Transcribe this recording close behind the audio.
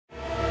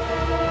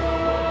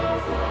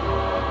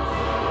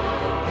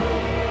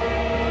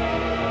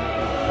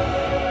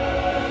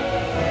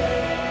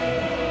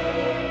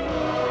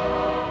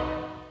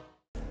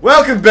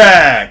Welcome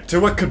back to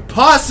what could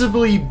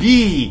possibly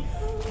be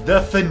the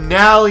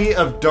finale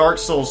of Dark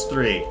Souls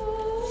 3.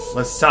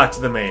 Let's talk to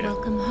the maiden.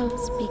 Welcome home,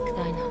 speak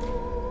thine.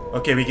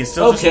 Okay, we can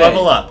still just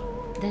level up.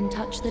 Then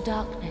touch the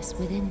darkness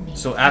within me.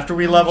 So after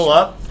we level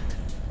up,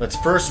 let's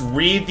first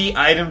read the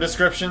item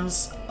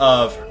descriptions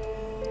of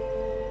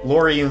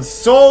Lorien's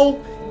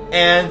soul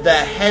and the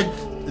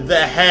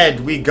head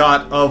we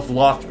got of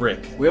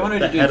Lothric. We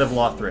wanted the to do head of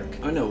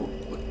Lothric. Oh no.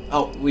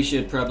 Oh, we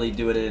should probably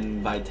do it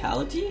in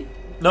Vitality?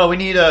 No, we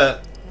need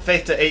a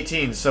faith to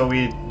 18, so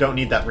we don't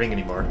need that ring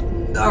anymore.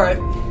 Alright.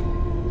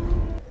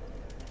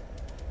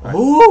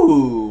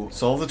 Ooh!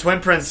 Soul of the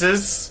Twin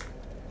Princes.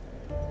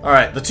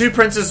 Alright, the two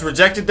princes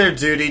rejected their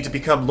duty to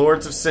become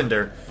Lords of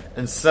Cinder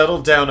and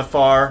settled down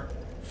far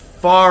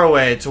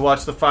away to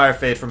watch the fire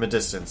fade from a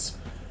distance.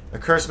 A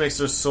curse makes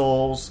their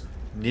souls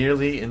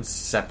nearly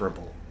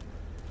inseparable.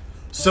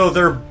 So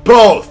they're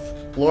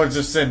both Lords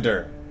of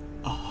Cinder.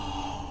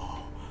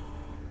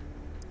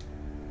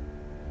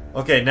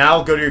 Okay,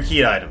 now go to your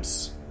key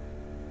items.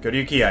 Go to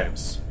your key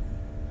items.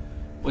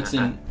 What's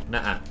in...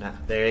 Nah.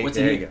 There you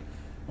in go.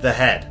 The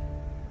head.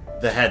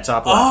 The head,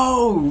 top left.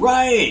 Oh,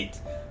 right!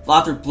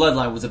 Lothric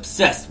bloodline was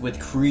obsessed with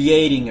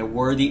creating a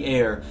worthy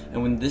heir,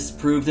 and when this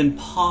proved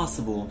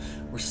impossible,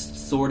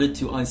 resorted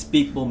to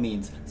unspeakable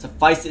means.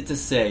 Suffice it to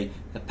say,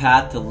 the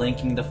path to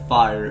linking the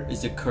fire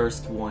is a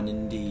cursed one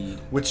indeed.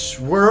 Which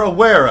we're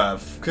aware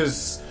of,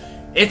 because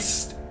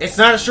it's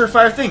not a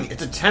surefire thing.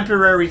 It's a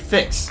temporary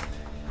fix.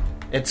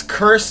 It's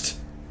cursed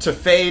to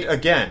fade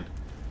again.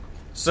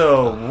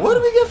 So, what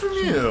do we get from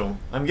you?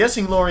 I'm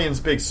guessing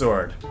Lorien's big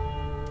sword.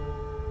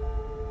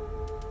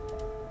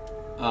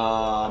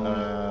 Up.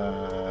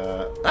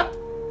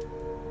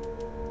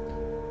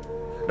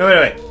 No,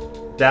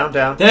 wait. Down.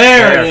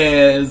 There it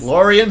is!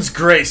 Lorien's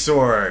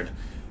greatsword.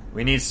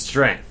 We need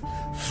strength.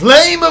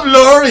 Flame of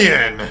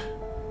Lorien! I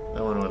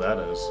don't know what that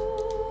is.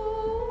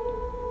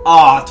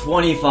 Ah,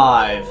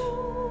 25.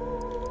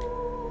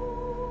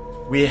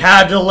 We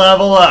had to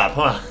level up,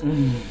 huh?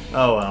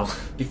 Oh well.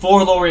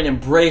 Before Lorien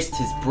embraced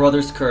his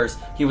brother's curse,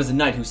 he was a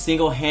knight who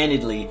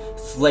single-handedly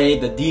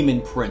slayed the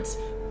demon prince,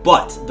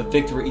 but the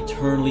victory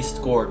eternally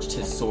scorched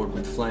his sword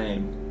with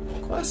flame.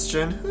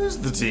 Question, who's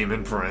the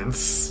demon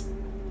prince?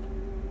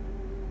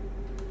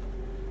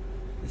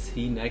 Is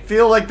he next?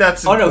 Feel like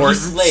that's Oh important. no,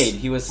 he's slayed.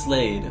 He was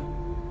slayed.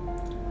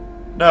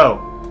 No.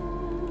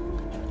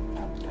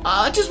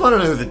 I just want to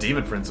know who the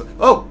demon prince is.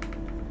 Oh!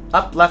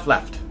 Up,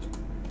 left.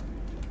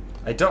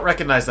 I don't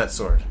recognize that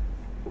sword.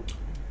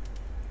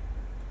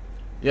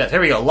 Yeah,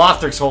 here we go.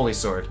 Lothric's holy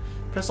sword.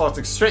 Prince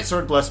Lothric's straight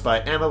sword blessed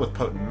by Amma with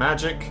potent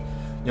magic.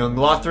 Young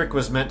Lothric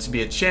was meant to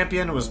be a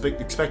champion and was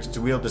expected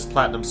to wield this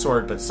platinum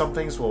sword, but some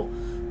things will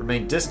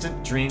remain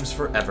distant dreams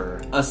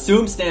forever.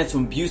 Assume stands to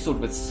imbue sword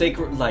with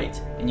sacred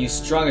light, and use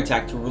strong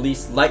attack to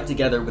release light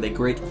together with a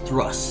great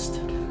thrust.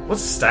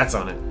 What's the stats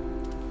on it?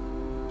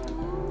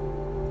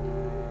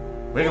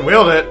 We can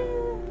wield it.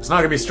 It's not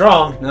gonna be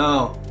strong.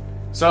 No.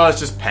 So let's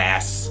just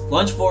pass.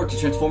 Lunge forward to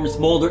transform his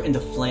smolder into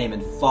flame,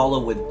 and follow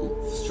with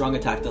strong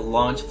attack to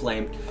launch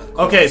flame.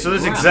 Okay, so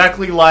this is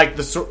exactly like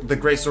the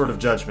Great Sword of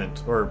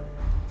Judgment, or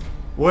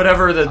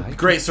whatever the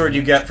Great Sword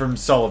you get from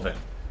Sullivan.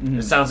 Mm-hmm.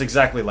 It sounds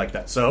exactly like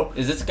that. So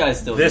is this guy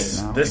still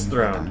this here? this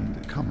throne?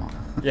 Come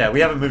on. Yeah,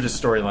 we haven't moved his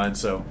storyline,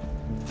 so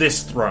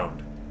this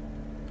throne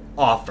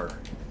offer.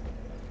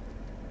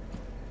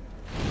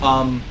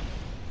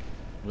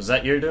 Was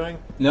that your doing?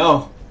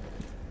 No.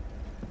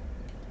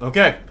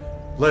 Okay,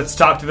 let's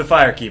talk to the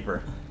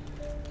Firekeeper.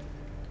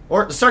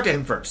 Or let's talk to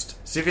him first.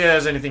 See if he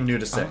has anything new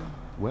to say.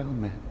 Well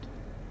met.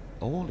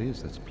 All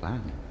is as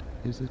planned,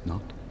 is it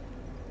not?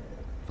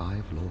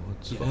 5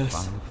 lords for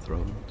 5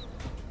 thrones.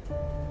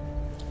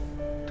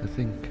 To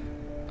think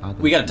others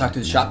We gotta talk to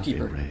the may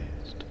shopkeeper. be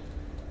raised.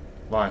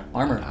 Why?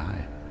 Armor. And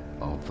I,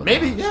 of the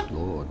Maybe, last yeah.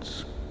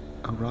 lords,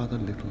 a rather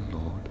little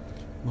lord,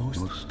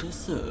 Most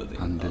deserving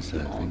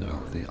undeserving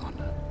of the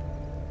honor.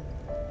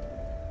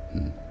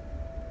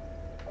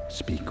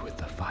 Speak with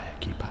the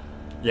Firekeeper.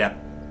 Yeah.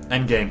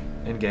 Endgame.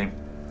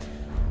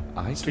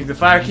 I Speak the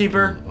keep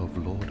Firekeeper. mindful of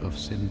Lord of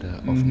Cinder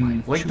of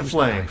my Link the choose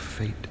flame. thy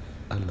fate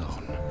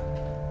alone.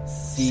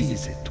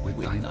 Seize It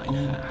with thine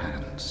own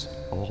hands,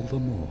 all the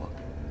more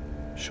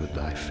should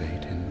thy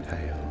fate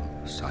entail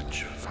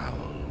such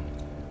foul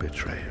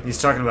betrayal. He's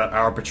talking about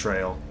our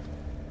betrayal.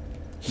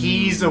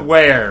 He's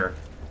aware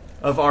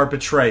of our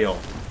betrayal.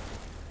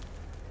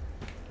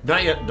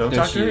 Not yet. Don't There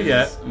talk she to her is.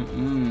 yet.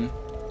 Mm-mm.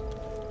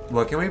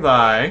 What can we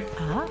buy?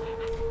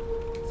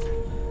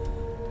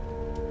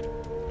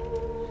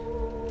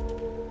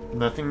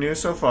 Nothing new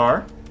so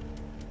far.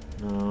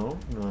 No.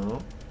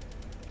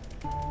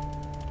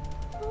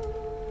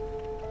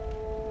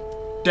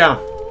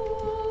 Down.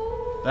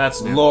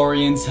 That's new.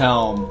 Lorien's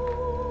helm.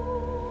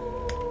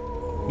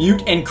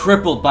 Mute and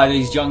crippled by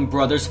these young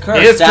brothers' curse.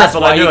 He is That's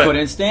crippled, why I he knew it.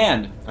 couldn't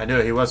stand. I knew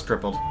it. He was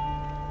crippled.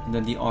 And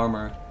then the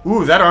armor.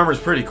 Ooh, that armor's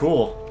pretty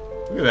cool.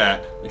 Look at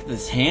that. Look at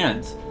his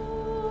hands.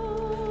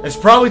 It's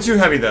probably too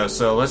heavy though,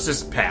 so let's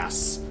just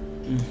pass.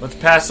 Let's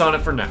pass on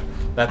it for now.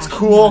 That's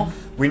cool.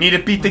 We need to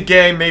beat the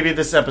game maybe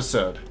this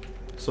episode.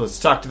 So let's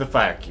talk to the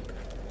Firekeeper.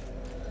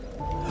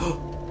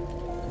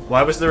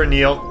 Why was there a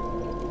kneel?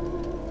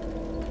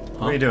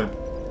 What are you doing?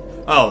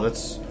 Oh,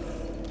 let's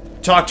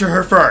talk to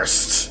her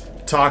first.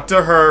 Talk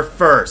to her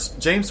first.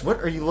 James,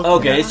 what are you looking at?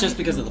 Okay, it's just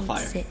because of the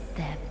fire. Sit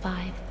their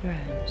 5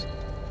 thrones.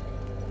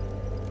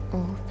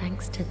 All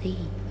thanks to thee,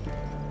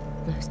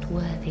 most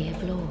worthy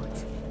of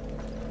lords.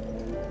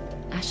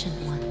 Ashen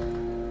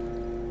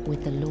One,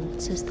 with the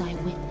lords as thy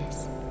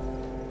witness,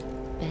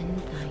 bend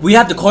thy We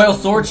have the coil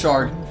sword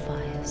shard.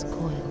 fire's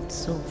coiled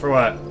sword. For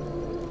what?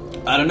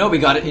 I don't know, we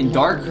got it in Let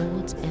dark. the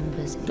Lord's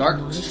embers Dark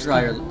acknowledge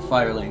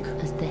fire link. thee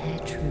as their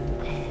true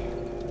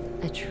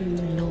heir, a true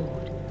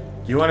lord.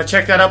 You want to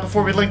check that out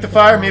before we link the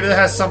fire? Maybe that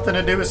has something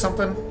to do with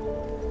something?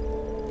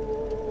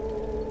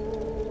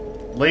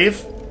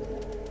 Leave?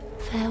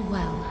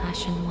 Farewell,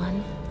 Ashen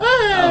One.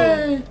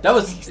 Hey! That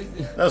was.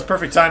 That was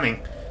perfect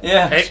timing.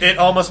 Yeah. It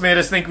almost made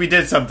us think we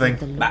did something.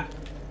 The Lord. Bah.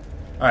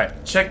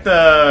 Alright, check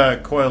the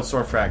coiled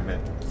sword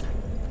fragment.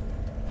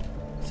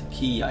 It's a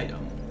key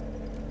item.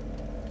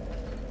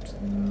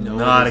 No,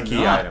 Not a it is key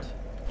not. item.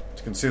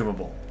 It's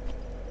consumable.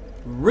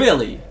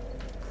 Really?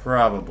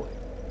 Probably.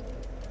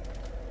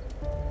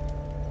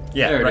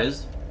 Yeah, There right. it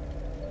is.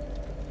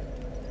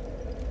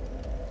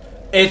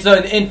 It's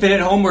an infinite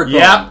homeward bone.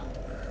 Yep.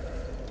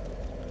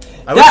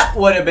 I That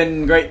would have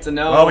been great to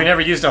know. Well, we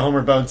never used a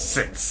homeward bone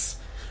since.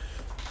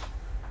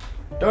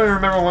 Don't even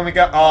remember when we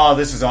got. Oh,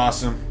 this is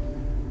awesome.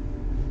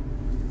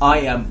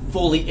 I am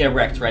fully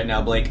erect right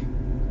now, Blake.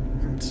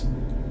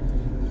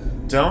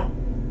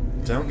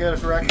 Don't get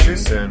it wrecked too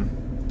soon.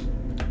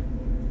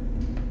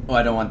 Oh,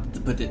 I don't want to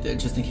put it there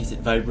just in case it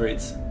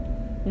vibrates.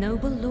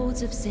 Noble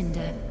lords of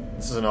Cinder,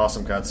 This is an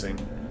awesome cutscene.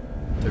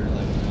 They're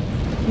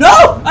like,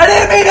 no! I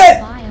didn't mean it!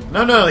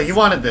 fire No, he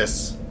wanted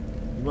this.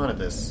 He wanted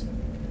this.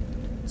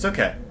 It's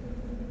okay.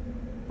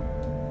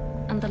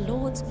 and the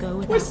lords go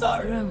We're without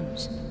sorry.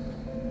 thrones.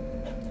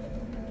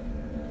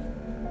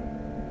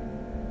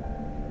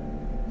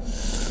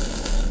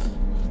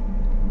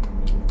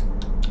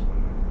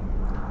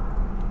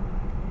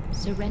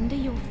 Surrender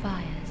your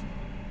fires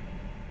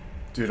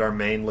Dude, our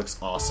main looks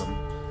awesome.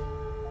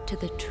 to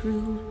the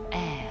true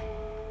heir.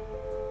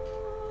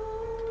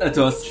 That's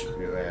us.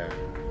 Yeah.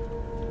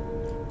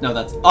 No,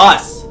 that's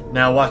us!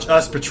 Now watch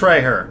us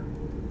betray her.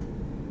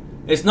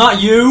 It's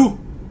not you!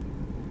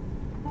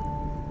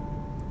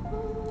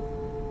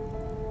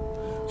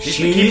 She's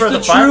She's the keeper of the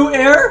the fire. true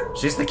heir?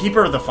 She's the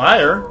keeper of the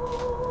fire.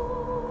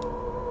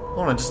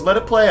 Hold on, just let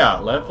it play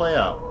out. Let it play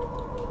out.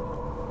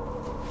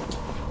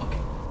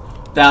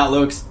 That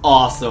looks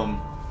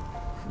awesome.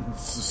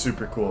 It's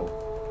super cool.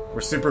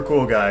 We're super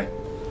cool, guy.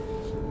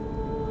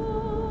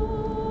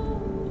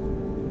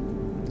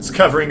 It's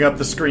covering up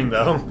the screen,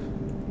 though.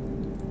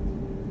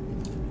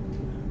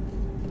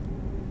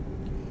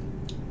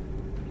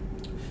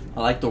 I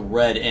like the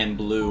red and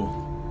blue.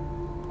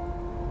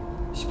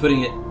 She's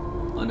putting it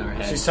on her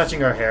head. She's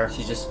touching our hair.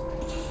 She's just...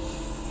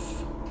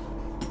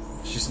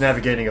 She's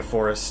navigating a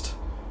forest.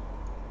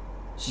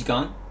 She's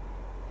gone?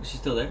 Is she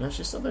still there? No,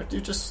 she's still there.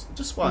 Dude, just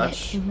Let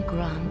watch. him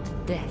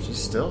grant death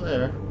She's still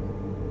there.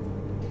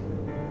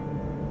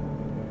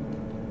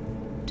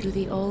 to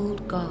the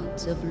old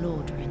gods of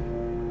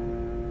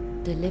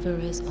Lordran,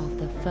 deliverers of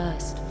the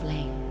first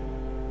flame.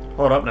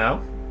 Hold up now.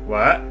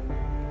 What?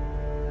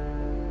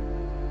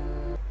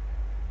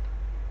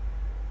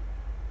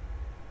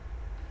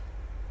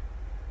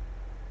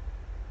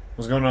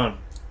 What's going on?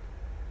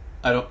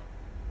 I don't...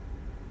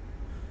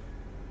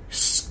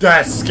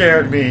 That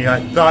scared me.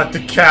 I thought the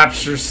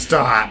capture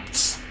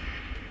stopped.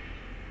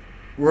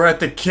 We're at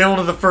the kiln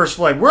of the first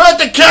flame. We're at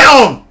the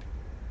kiln!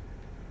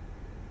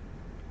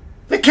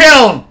 The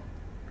kiln!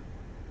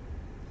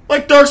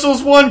 Like Dark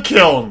Souls 1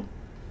 kiln.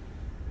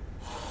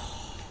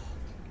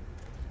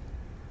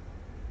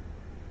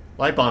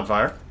 Light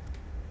bonfire.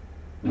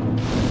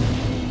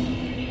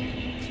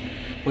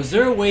 Was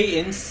there a way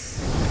inside?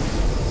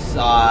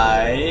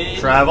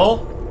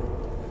 Travel.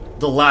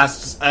 The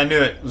last... I knew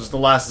it. It was the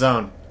last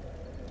zone.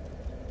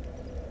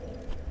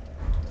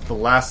 The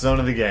last zone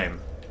of the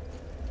game.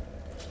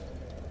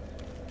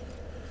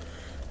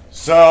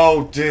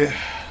 So, let's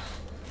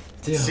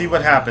see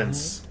what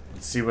happens.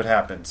 Let's see what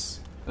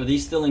happens. Are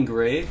these still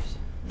engraved?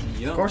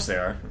 Yep. Of course they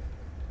are.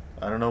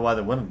 I don't know why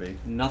they wouldn't be.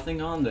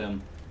 Nothing on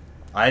them.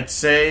 I'd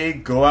say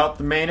go out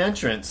the main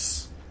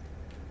entrance.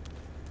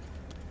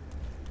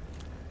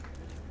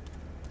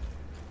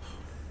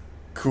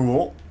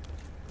 Cool.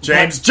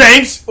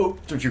 James! Oh.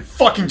 Don't you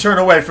fucking turn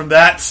away from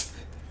that!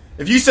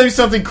 If you say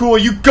something cool,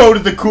 you go to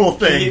the cool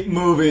thing! Keep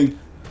moving.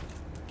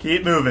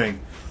 Keep moving.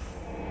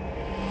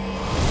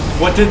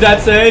 What did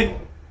that say?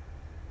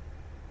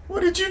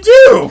 What did you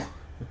do?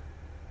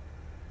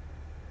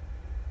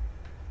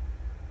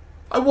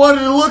 I wanted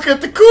to look at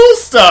the cool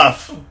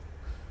stuff!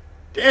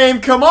 Game,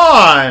 come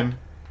on!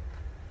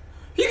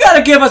 You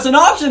gotta give us an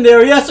option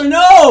there, yes or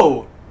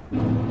no!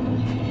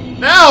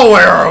 Now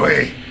where are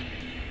we?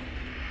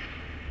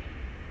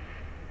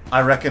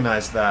 I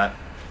recognize that.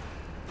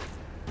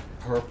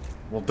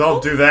 Well,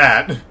 don't do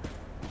that.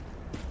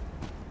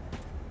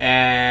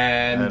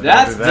 And And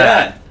that's don't do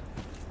that. death.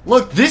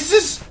 Look, this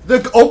is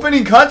the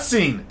opening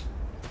cutscene.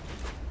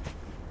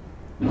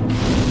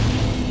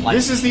 Like,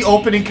 This is the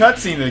opening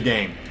cutscene of the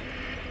game.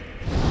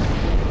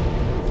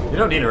 You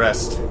don't need a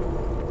rest.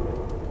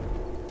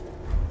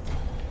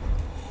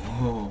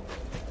 oh.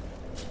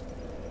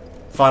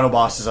 Final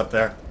boss is up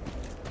there.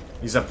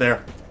 He's up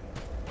there.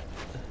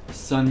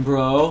 Son,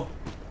 bro.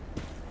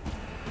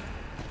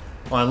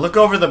 Come on, look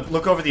over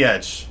the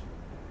edge.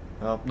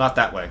 Well, not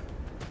that way.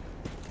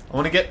 I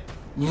want to get.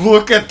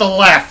 Look at the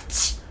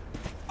left.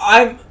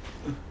 I'm.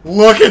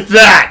 Look at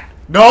that.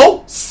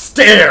 No,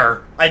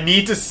 stare. I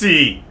need to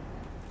see.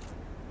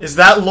 Is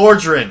that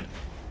Lordran?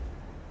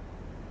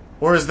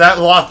 Or is that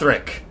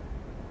Lothric?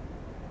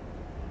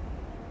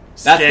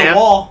 That's the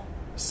wall.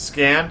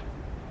 Scan.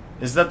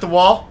 Is that the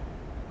wall?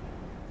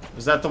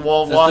 Is that the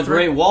wall of That's Lothric? the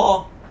Great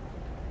Wall.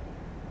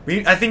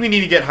 I think we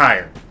need to get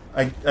higher.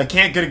 I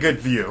can't get a good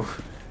view.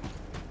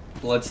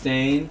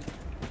 Bloodstain.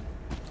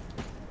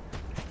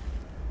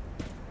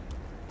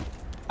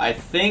 I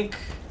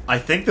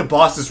think the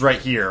boss is right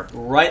here.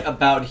 right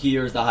about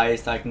here is the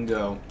highest I can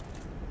go.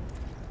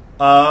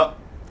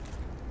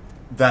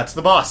 That's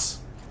the boss.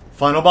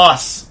 Final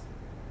boss.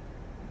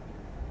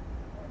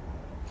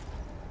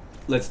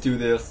 Let's do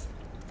this.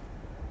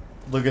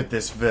 Look at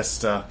this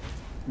vista.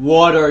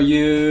 What are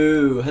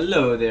you?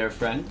 Hello there,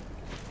 friend.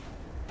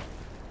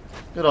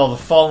 Look at all the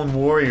fallen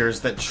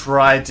warriors that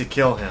tried to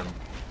kill him.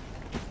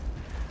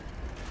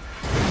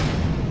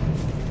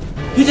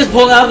 He just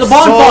pulled it out of the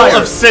bonfire!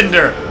 Soul of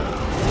Cinder.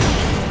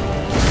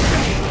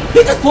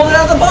 He just pulled it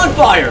out of the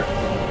bonfire!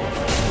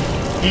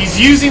 He's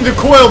using the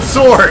coiled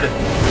sword.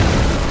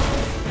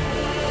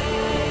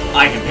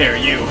 I can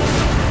parry you.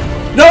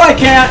 No, I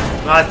can't!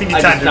 I think you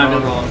I just timed it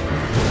timed it wrong. wrong.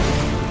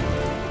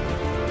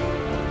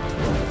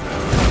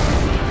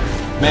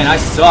 Man, I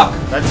suck.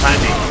 That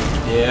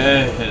timing.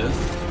 Yes.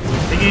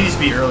 I think it needs to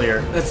be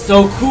earlier. That's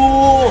so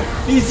cool!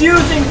 He's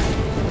using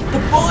the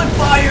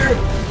bonfire!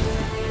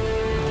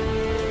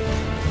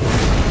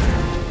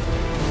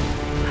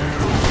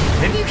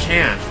 Maybe you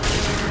can.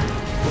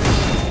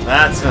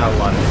 That's not a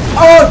lot of.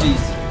 Oh,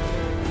 jeez!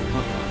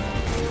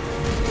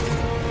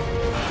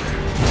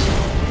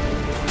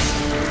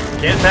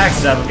 Can't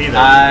backstab him either.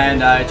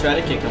 And I try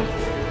to kick him.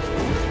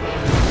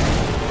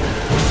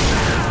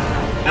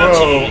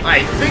 Whoa,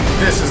 I think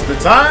this is the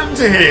time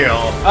to heal.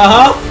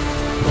 Uh-huh.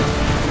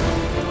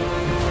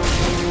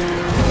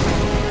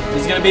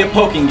 It's gonna be a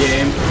poking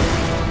game.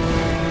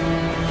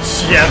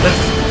 Yeah,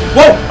 that's.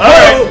 Whoa!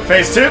 Alright,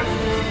 phase 2.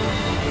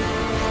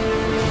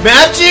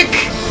 Magic?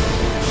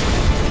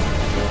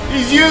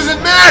 He's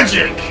using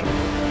magic!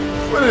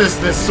 What is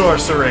this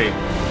sorcery?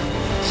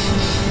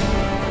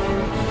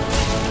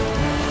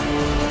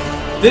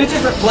 Did it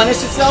just replenish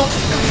itself?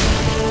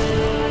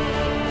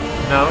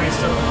 No, he's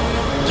still.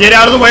 Get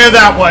out of the way of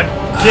that one!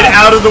 Get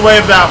out of the way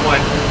of that one!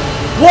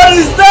 What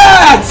is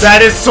that?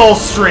 That is Soul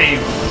Stream.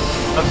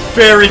 A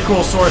very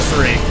cool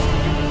sorcery.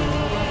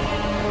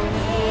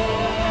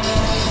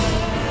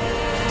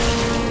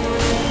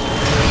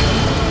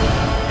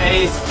 And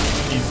He's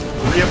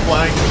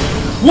reapplying.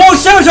 whoa,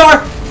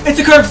 scimitar! It's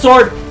a curved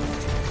sword.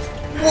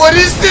 What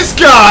is this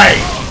guy?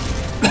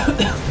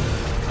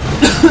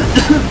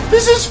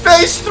 This is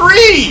phase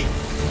 3!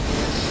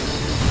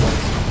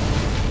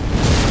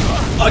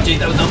 Oh, geez,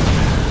 that was dumb.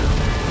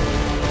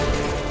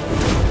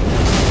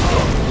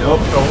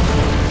 Nope.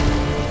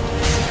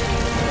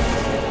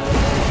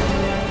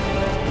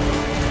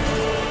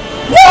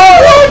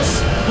 What?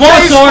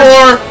 Long Phase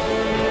sword. 4!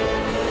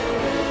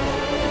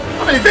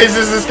 How many phases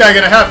is this guy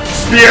gonna have?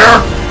 Spear!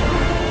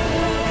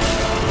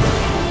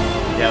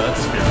 Yeah, that's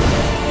a spear.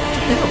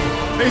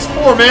 Damn. Phase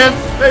 4, man!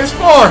 Phase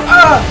 4!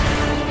 Ah!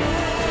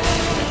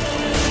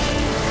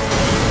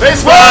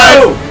 Phase 5!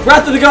 Whoa!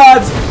 Wrath of the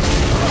Gods!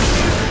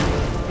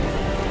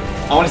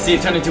 I want to see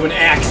it turn into an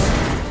axe.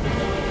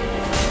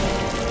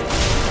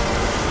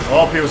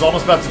 Oh, he was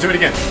almost about to do it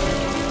again.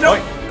 No,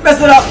 Wait.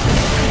 messed it up.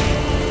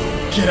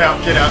 Get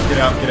out, get out, get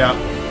out, get out.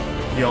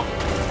 Heal.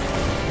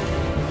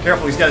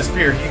 Careful, he's got a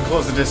spear. He can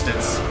close the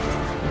distance.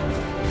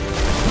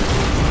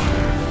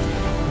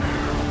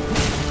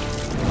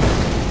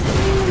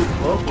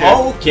 Okay.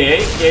 Okay,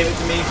 gave it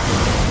to me.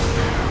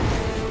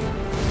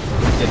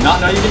 Did not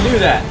know you can do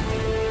that.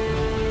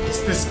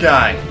 It's this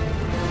guy.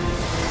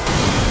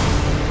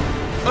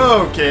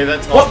 Okay,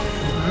 that's What?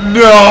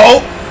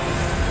 No!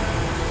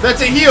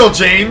 That's a heal,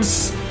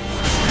 James!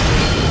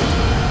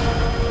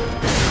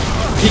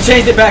 He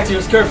changed it back to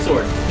his curved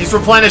sword. He's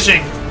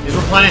replenishing. He's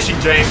replenishing,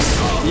 James.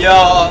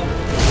 Yo.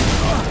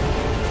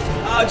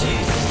 Oh,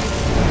 jeez.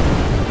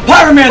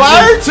 Pyromancy!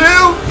 Fire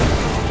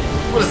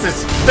 2? What is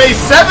this? Phase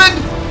 7?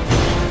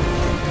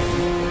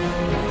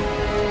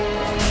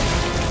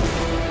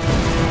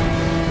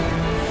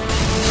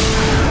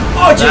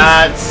 Oh, jeez.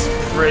 That's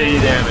pretty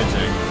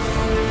damaging.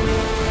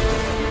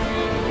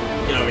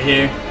 Get over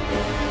here.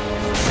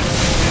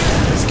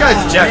 This guy's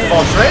a jack of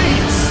all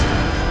trades.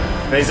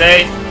 Phase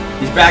 8.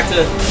 He's back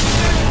to...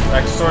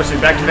 Back to sorcery.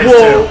 Back to phase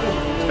Whoa.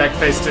 2. Back to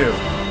phase 2.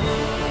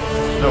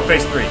 No,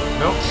 phase 3.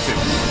 Nope, 2.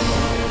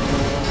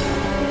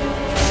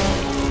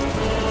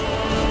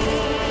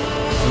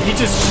 He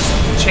just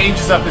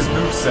changes up his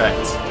moveset.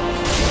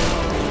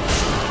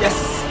 Yes.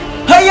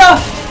 Hiya!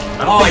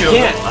 I Oh, I he'll-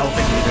 can't. I don't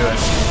think he can do it.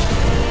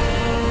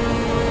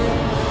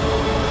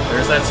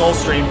 There's that soul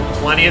stream.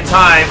 Plenty of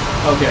time.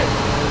 Okay.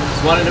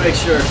 Just wanted to make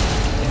sure.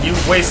 And you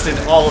wasted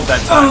all of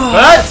that time.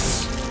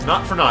 But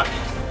not for naught.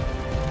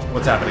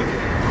 What's happening?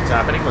 What's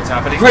happening? What's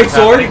happening? Great What's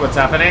sword. happening? What's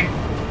happening?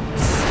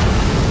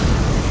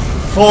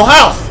 Full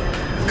health!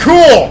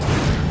 Cool!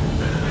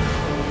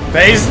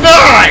 Phase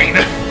 9!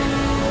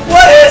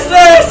 What is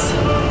this?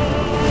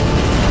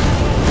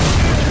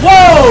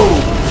 Whoa!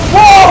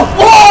 Whoa!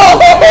 Whoa!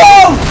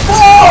 Whoa!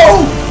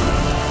 Whoa!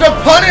 The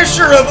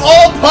Punisher of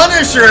all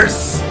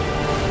Punishers!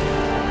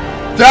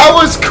 That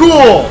was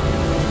cool!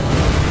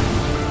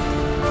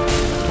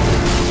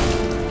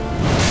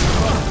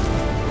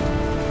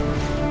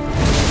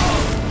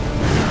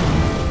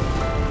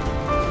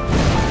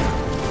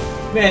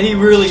 Man, he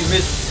really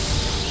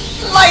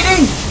missed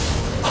lighting!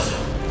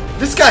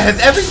 This guy has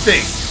everything!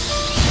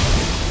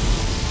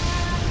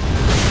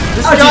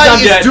 This Oh, geez, guy I'm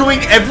is dead. doing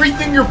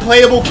everything your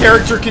playable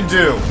character can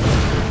do.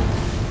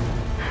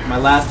 My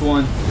last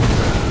one.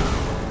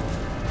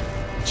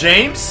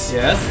 James,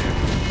 Yes?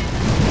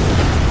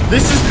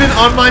 this has been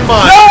on my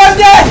mind. No, I'm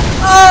dead!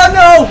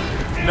 Oh,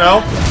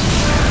 No?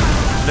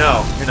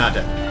 No, you're not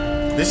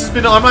dead. This has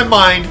been on my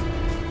mind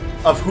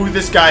of who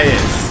this guy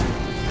is.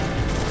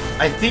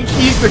 I think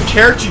he's the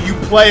character you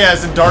play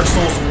as in Dark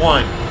Souls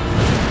 1.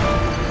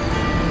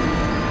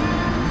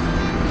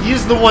 He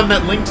is the one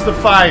that linked the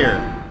fire.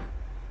 no!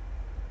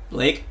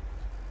 Blake?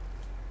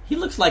 He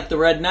looks like the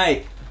Red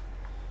Knight.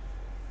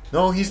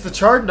 No, he's the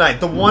Charred Knight,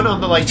 the one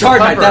on the like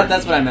Charred the Knight, cover.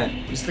 that's what I meant.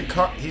 He's the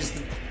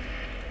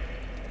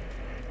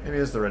maybe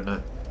it's the Red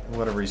Knight,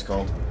 whatever he's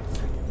called.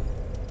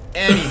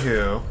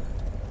 Anywho,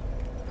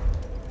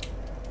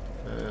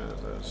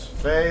 there's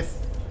Faith.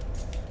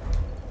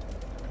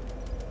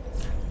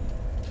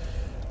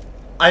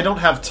 I don't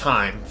have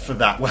time for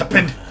that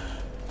weapon.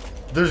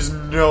 There's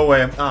no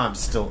way I'm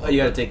still. Oh, you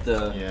gotta take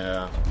the...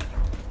 Yeah.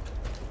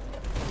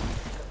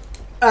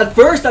 At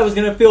first, I was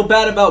gonna feel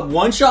bad about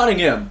one-shotting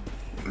him.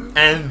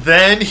 And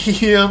then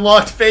he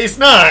unlocked Phase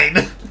 9.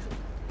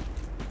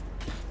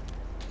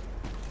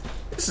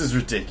 This is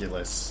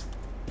ridiculous.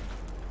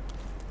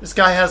 This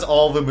guy has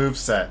all the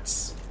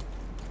movesets.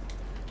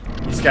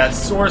 He's got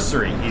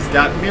sorcery, he's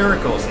got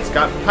miracles, he's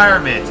got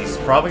pyromancy, he's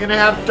probably gonna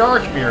have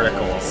dark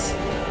miracles.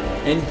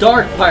 And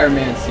dark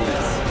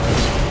pyromancies.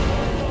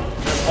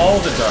 All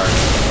the dark.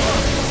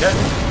 Okay.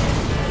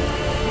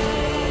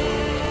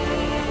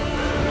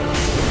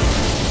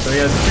 So he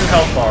has 2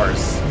 health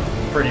bars,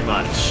 pretty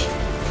much.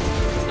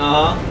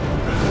 Uh-huh.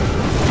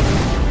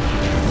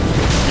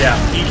 Yeah,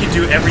 he can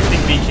do everything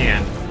he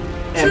can.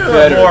 And to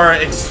better. a more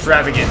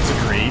extravagant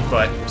degree,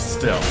 but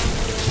still.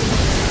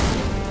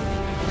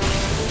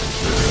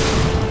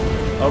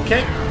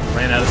 Okay,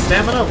 ran out of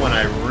stamina when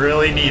I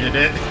really needed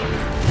it.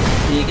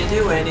 He can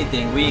do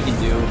anything we can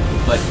do,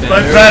 but better.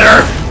 But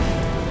better!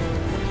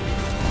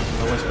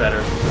 So much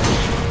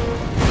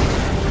better.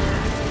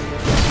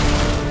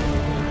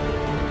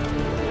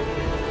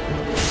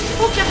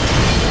 Okay.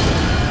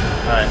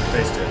 Alright,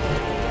 phase 2.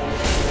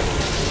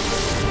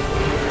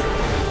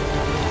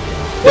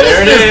 What is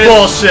There it this is.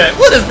 bullshit?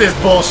 What is this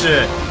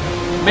bullshit?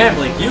 Man,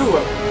 Blake, you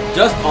were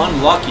just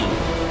unlucky.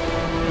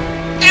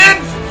 And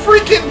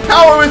freaking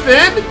power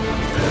within?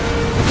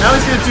 Now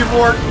he's gonna do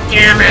more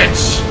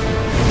damage.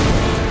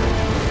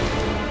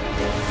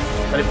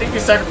 But I think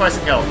he's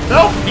sacrificing health.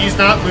 Nope, he's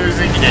not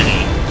losing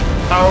any.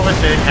 Power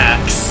within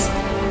hacks.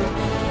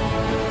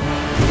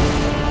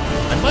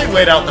 I might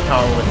wait out the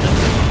power within.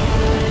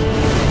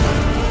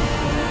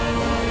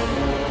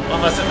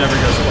 Unless it never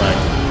goes away.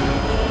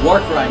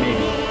 Warcry,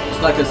 maybe.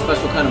 It's like a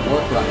special kind of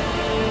Warcry.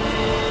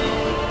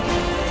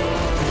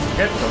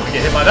 Okay, don't want to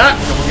get hit by that.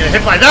 Don't want to get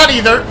hit by that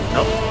either.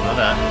 Nope, not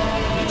that.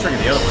 You trigger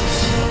the other ones.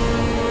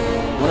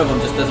 One of them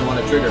just doesn't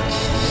want to trigger.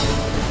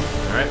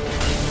 Alright.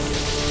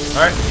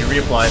 Alright, you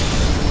reapplied.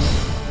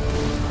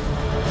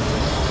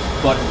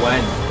 But when?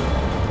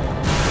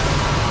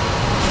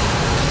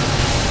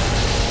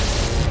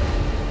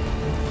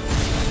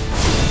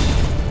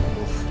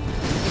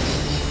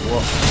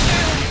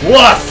 Woof.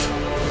 Woof!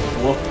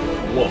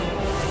 Woof, woof.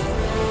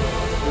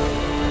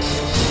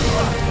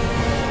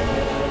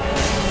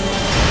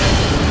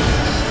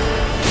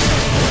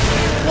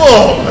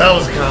 Whoa, that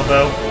was a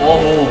combo.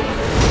 Oh.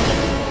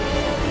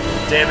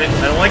 Damn it,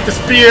 I don't like the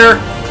spear.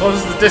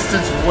 Closes the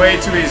distance way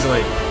too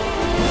easily.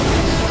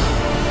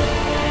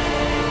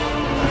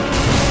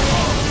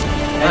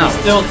 And he's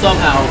still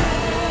somehow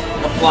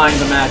applying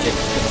the magic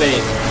to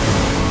Faith.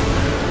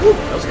 Woo,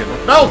 that was a good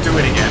one. No, do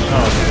it again.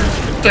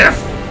 Oh, Diff!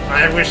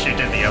 I wish you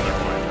did the other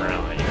one,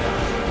 really.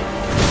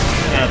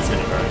 That's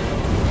gonna hurt.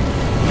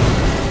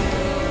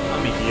 Let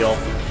me heal.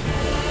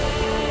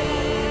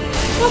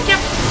 Okay.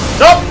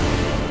 Nope!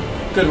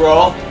 Good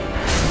roll.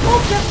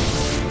 Okay.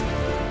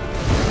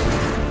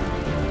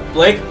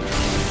 Blake?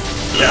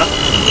 Yeah?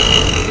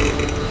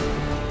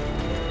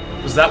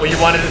 Was that what you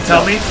wanted to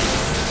tell me?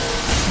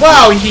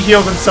 Wow, he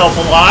healed himself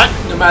a lot!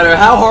 No matter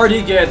how hard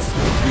he gets,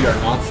 we are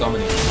not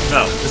summoning.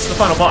 No, this is the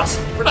final boss.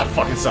 We're not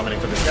fucking summoning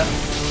for this guy.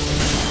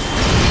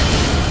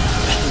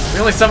 We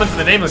only summoned for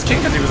the Nameless King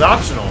because he was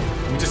optional.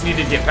 We just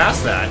needed to get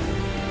past that.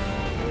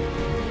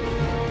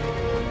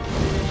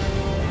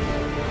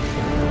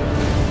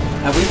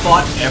 Have we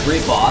fought every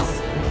boss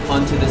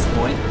unto this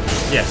point?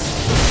 Yes.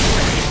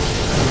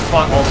 We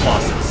fought all the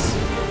bosses.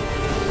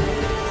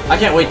 I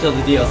can't wait till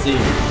the DLC.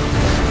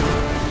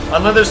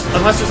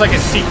 Unless there's like a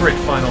secret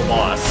final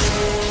boss.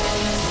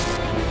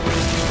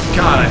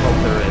 God, I hope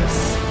there is.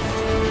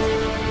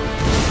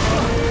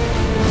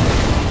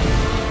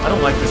 I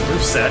don't like this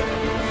moveset.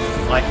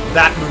 Like,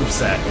 that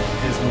moveset.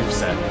 His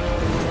moveset.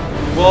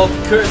 Well,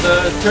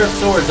 the turf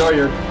swords are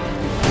your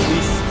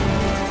least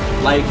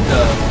like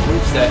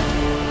moveset.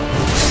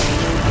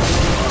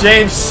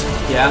 James!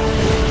 Yeah?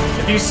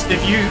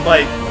 If you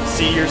like,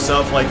 see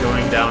yourself, like,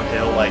 going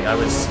downhill, like, I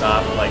would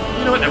stop, like,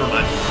 you know what, never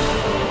mind.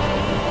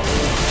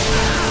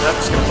 I'm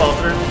just gonna fall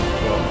through.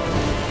 Cool.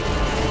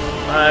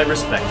 I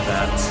respect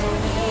that.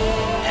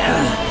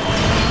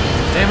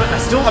 Damn it, I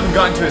still haven't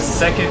gotten to his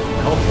second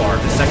health bar,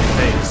 the second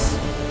phase.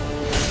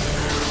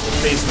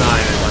 Phase 9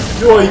 is like...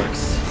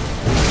 Yoinks!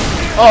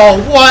 Oh,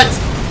 what?!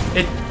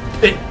 It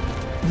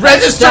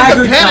registered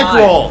the panic time.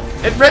 roll!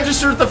 It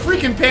registered the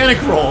freaking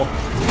panic roll!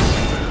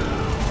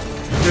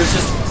 There's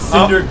just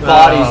cindered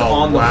bodies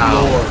on the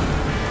wow. floor.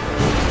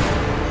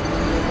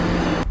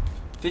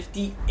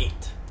 58.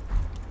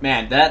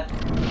 Man, that...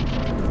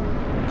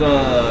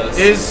 The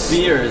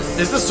spears...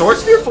 Is the sword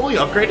spear fully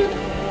upgraded?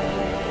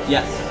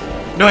 Yes.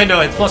 No,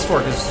 it's +4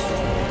 because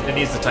it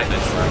needs the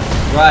Titanite slab.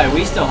 Right,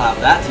 we still have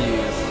that to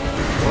use.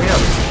 Oh yeah,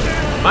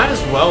 we might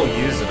as well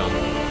use it on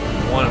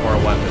one of our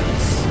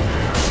weapons.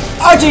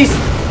 Oh jeez!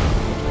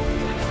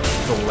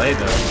 Delay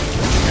though.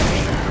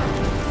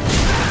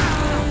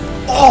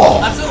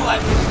 Oh! I'm still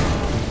alive.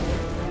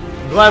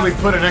 I'm glad we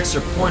put an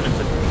extra point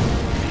into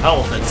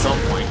health at some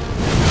point.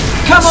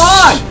 Come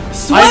on!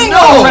 Swing I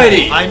know,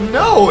 already! I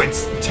know,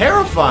 it's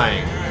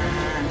terrifying.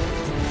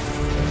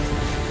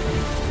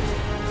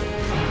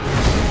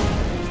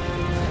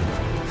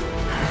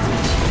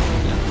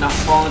 Not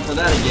falling for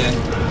that again.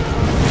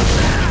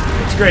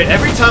 It's great.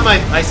 Every time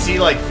I see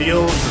like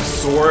fields of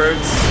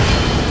swords,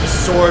 the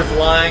swords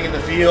lying in the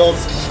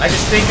fields, I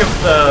just think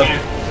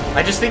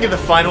of the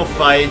final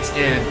fight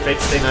in Fate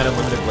Stay Night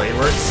Unlimited Blade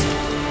Works,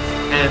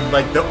 and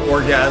like the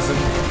orgasm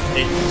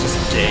it just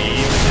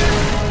gave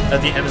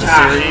at the end of the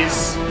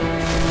series.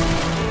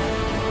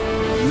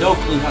 No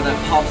clue how that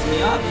pops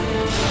me up.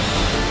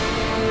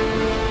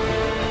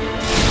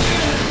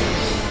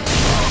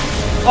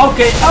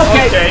 Okay.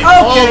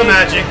 All the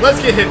magic.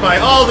 Let's get hit by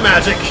all the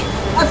magic.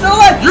 I feel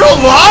like You're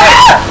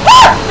alive?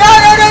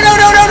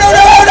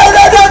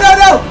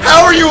 No!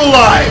 How are you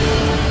alive?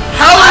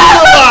 How are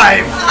you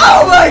alive?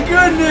 Oh my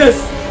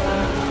goodness!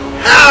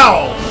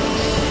 How?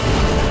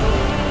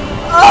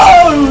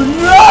 Oh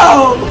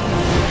no!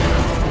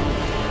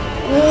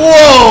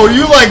 Whoa,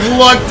 you like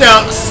lucked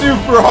out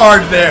super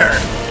hard there.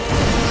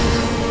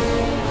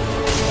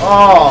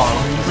 Oh,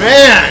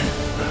 man.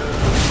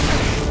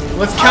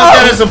 Let's count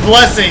that as a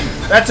blessing.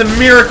 That's a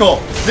miracle.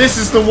 This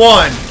is the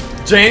one.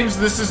 James,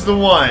 this is the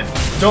one.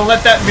 Don't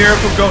let that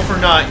miracle go for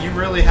naught. You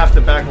really have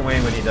to back away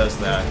when he does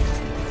that.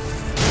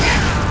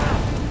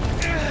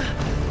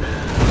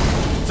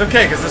 It's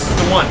okay, because this is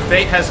the one.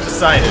 Fate has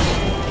decided.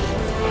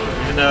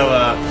 Even though,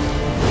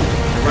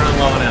 we're running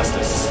low on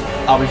Estus.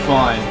 I'll be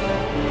fine.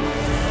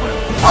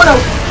 Oh no!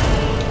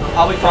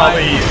 I'll be fine.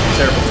 Probably a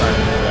terrible time to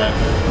do that.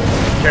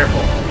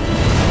 Careful.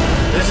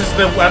 This is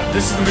the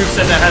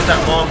moveset that has that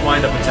long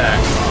wind-up attack.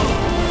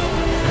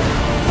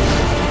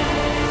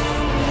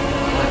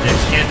 James,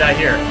 you can't die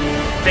here.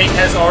 Fate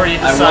has already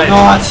decided. I will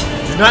not.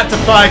 Do not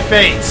defy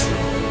fate.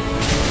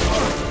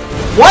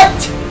 What?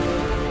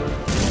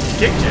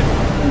 Kicked you.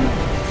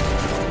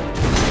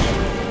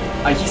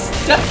 He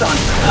stepped on.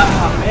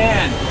 Ah,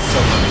 man. So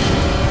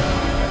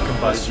much.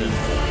 Combustion.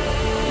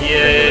 He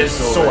is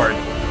sword.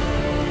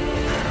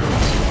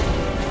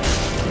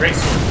 Great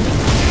sword.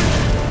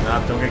 Nah,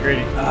 don't get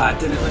greedy. Ah, it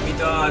didn't let me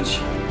dodge.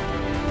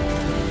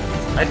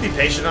 I'd be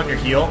patient on your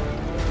heal.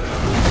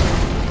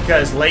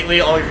 Because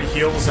lately all of your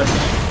heals have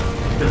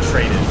been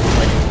traded.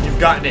 Like, you've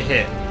gotten a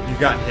hit. You've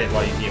gotten hit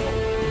while you heal.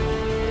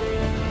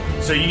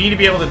 So you need to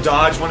be able to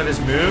dodge one of his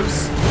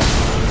moves.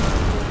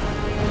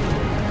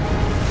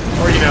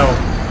 Or, you know,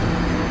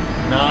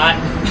 not.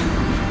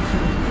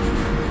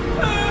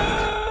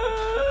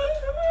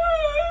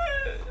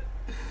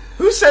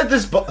 Who said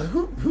this?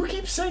 Who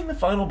keeps saying the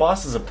final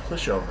boss is a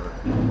pushover?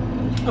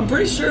 I'm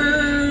pretty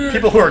sure.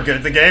 People who are good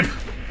at the game.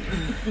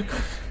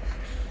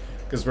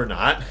 Because we're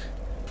not.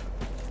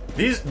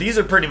 These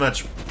are pretty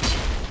much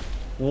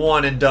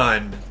one and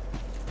done.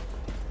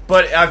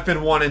 But I've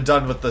been one and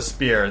done with the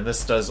spear, and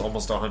this does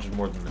almost 100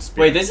 more than the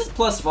spear. Wait, this is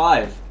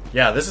 +5.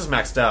 Yeah, this is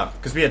maxed out,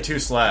 because we had 2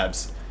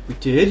 slabs. We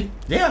did?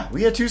 Yeah,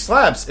 we had 2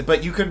 slabs,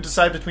 but you couldn't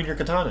decide between your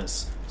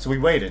katanas. So we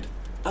waited.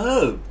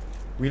 Oh.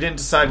 We didn't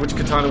decide which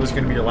katana was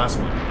going to be your last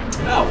one.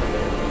 Oh.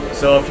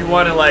 So if you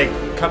want to, like,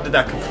 come to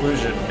that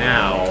conclusion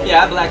now...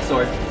 Yeah, black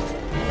sword.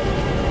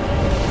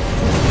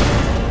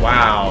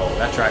 Wow,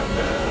 that tracked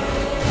me.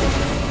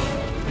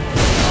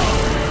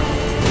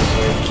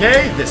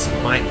 Okay, this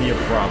might be a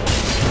problem.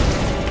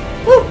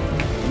 Woo!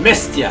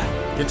 Missed ya.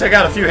 You took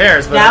out a few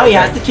hairs, but Now okay. he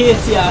has to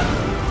kiss ya.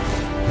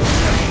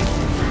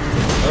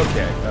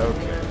 Okay.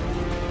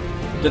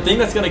 The thing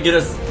that's gonna get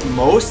us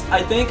most,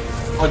 I think,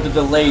 are the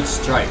delayed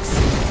strikes.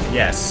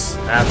 Yes,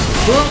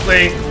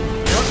 absolutely.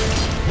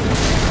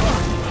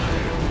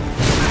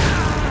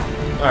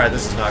 Alright,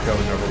 this is not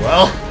going over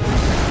well.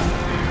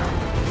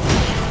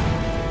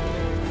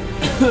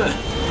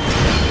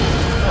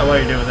 Oh, while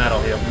you're doing that,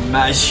 I'll heal.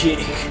 Magic.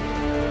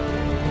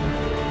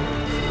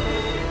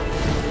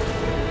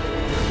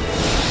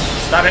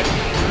 Stop it!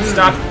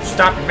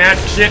 Stop your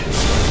magic shit!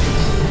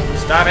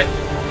 Stop it!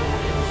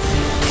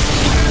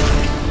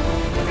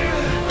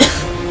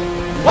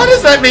 Why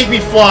does that make me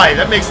fly?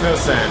 That makes no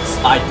sense.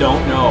 I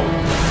don't know.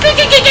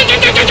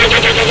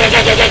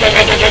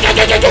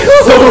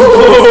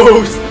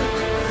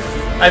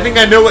 I think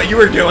I know what you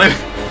were doing.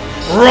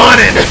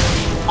 Running!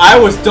 I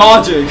was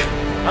dodging.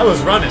 I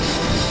was running.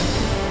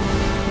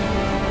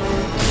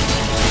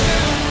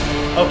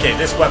 Okay,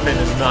 this weapon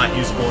is not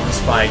usable in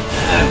this fight.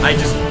 I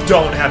just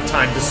don't have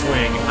time to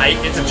swing.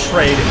 It's a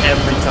trade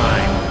every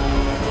time.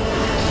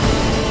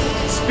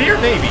 Spear,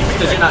 maybe.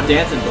 Because you're not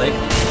dancing, Blake.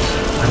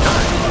 I'm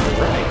not.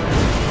 You're right.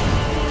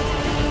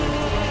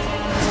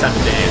 It's time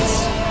to dance.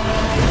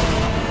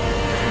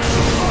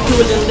 Do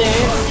a little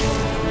dance.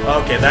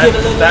 Okay, Give a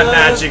little that love.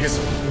 magic is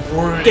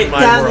ruining Get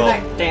my down world.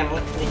 tonight. Damn.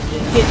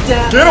 Get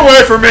down. Get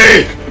away from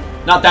me!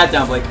 Not that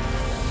down, Blake.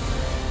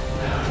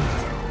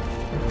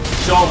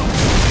 Show 'em.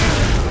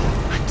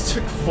 I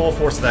took full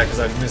force of that because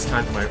I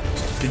mistimed my...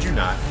 Did you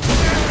not?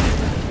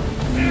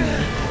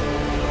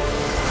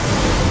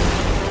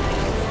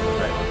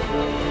 Right.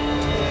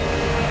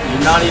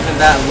 You're not even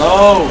that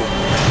low.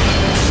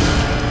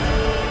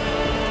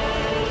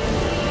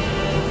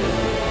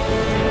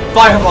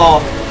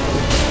 Fireball.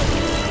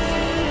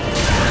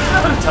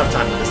 I'm having a tough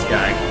time with this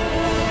guy.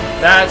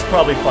 That's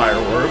probably Fire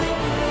Orb,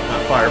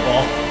 not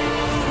Fireball.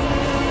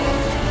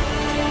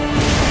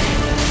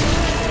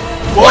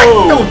 Whoa.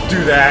 What? Don't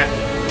do that!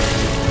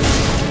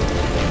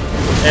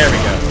 There we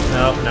go.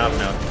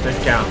 Nope.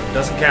 Didn't count.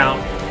 Doesn't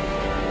count.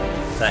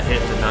 That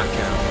hit did not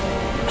count.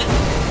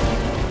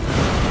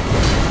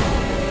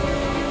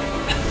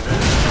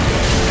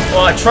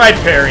 Well, I tried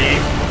parrying,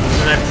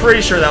 and I'm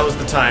pretty sure that was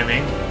the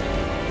timing.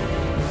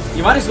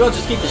 You might as well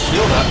just keep the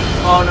shield up.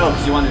 Oh no,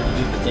 because you wanted to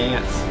do the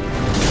dance.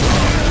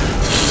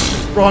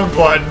 Wrong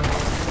button.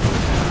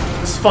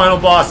 This final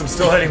boss, I'm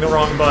still hitting the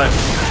wrong button.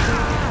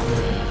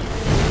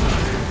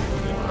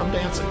 I'm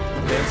dancing.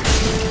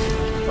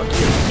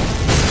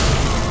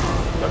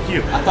 Fuck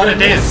you. I thought I it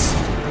dance.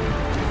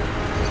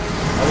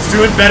 I was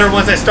doing better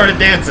once I started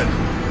dancing.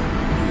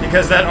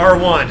 Because that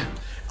R1.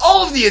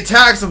 All of the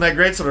attacks on that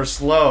greatsword are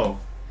slow.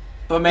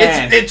 But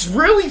man, It's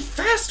really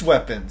fast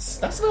weapons.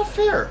 That's not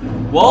fair.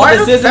 well, Why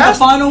this are isn't the fast-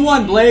 final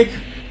one, Blake.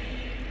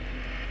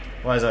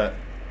 Why is that?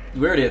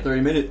 We're already at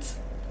 30 minutes.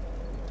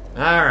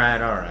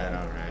 Alright.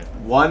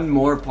 One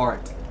more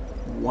part.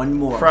 One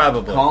more.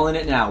 Probably. Calling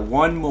it now.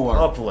 One more.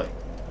 Hopefully.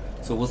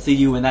 So we'll see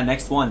you in that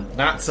next one.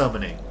 Not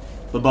summoning.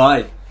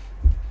 Bye-bye.